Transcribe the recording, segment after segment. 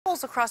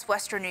Potholes across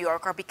western New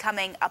York are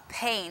becoming a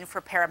pain for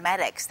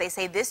paramedics. They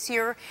say this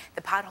year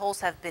the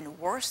potholes have been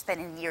worse than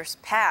in years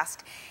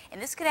past,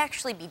 and this could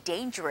actually be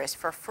dangerous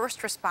for first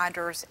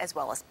responders as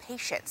well as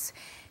patients.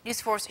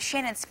 News 4's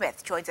Shannon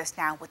Smith joins us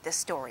now with this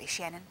story.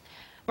 Shannon.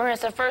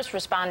 Marissa, first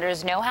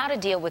responders know how to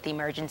deal with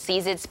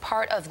emergencies. It's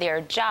part of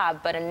their job,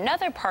 but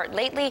another part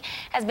lately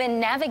has been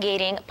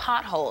navigating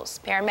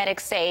potholes. Paramedics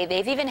say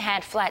they've even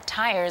had flat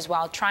tires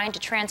while trying to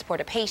transport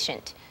a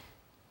patient.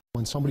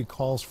 When somebody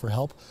calls for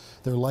help,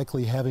 they're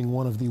likely having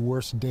one of the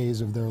worst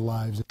days of their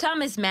lives.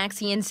 Thomas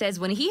Maxian says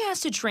when he has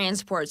to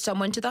transport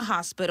someone to the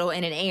hospital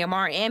in an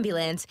AMR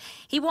ambulance,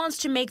 he wants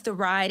to make the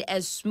ride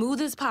as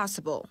smooth as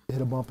possible.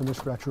 Hit a bump and the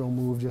stretcher will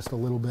move just a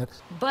little bit.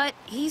 But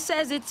he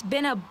says it's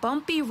been a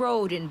bumpy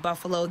road in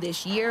Buffalo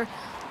this year,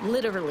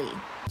 literally.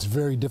 It's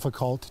very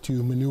difficult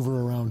to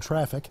maneuver around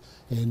traffic,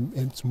 and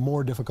it's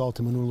more difficult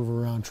to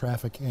maneuver around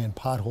traffic and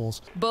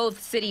potholes.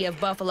 Both City of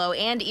Buffalo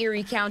and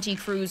Erie County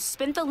crews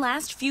spent the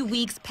last few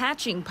weeks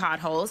patching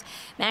potholes.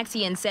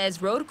 Maxian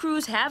says road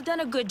crews have done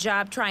a good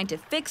job trying to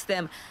fix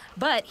them,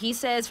 but he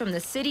says from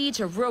the city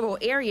to rural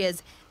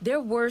areas,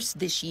 they're worse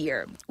this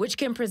year, which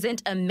can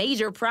present a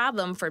major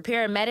problem for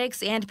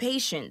paramedics and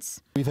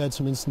patients. We've had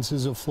some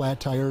instances of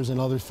flat tires and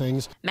other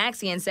things.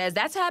 Maxian says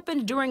that's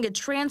happened during a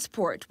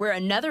transport where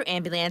another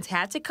ambulance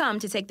had to come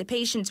to take the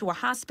patient to a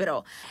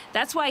hospital.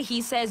 That's why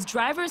he says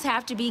drivers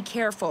have to be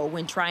careful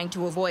when trying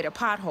to avoid a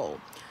pothole.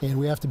 And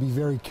we have to be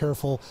very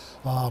careful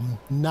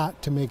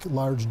not to make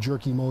large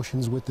jerky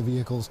motions with the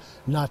vehicles,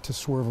 not to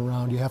swerve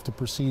around. You have to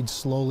proceed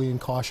slowly and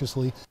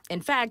cautiously.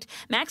 In fact,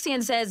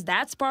 Maxian says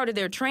that's part of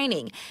their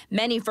training.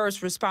 Many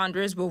first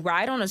responders will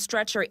ride on a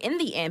stretcher in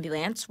the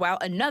ambulance while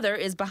another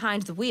is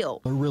behind the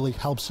wheel. It really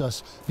helps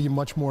us be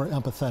much more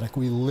empathetic.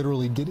 We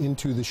literally get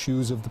into the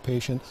shoes of the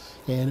patient,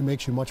 and it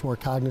makes you much more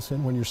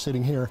cognizant when you're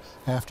sitting here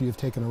after you've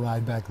taken a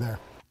ride back there.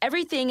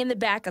 Everything in the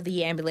back of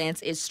the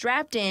ambulance is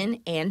strapped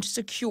in and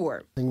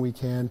secure. We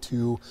can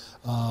to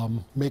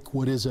make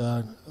what is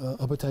a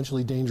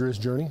potentially dangerous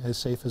journey as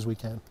safe as we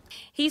can.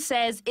 He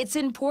says it's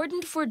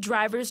important for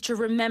drivers to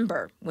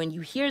remember when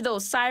you hear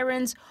those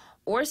sirens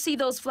or see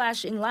those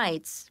flashing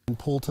lights. And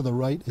pull to the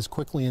right as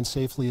quickly and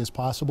safely as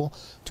possible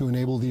to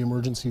enable the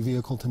emergency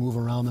vehicle to move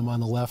around them on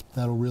the left.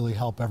 That'll really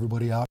help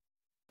everybody out.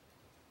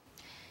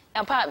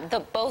 Now,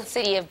 both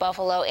City of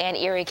Buffalo and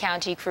Erie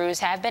County crews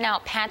have been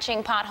out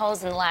patching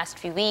potholes in the last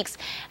few weeks,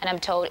 and I'm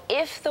told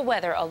if the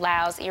weather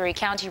allows, Erie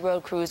County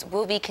road crews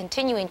will be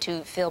continuing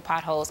to fill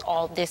potholes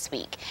all this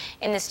week.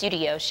 In the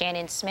studio,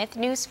 Shannon Smith,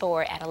 News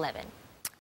 4 at 11.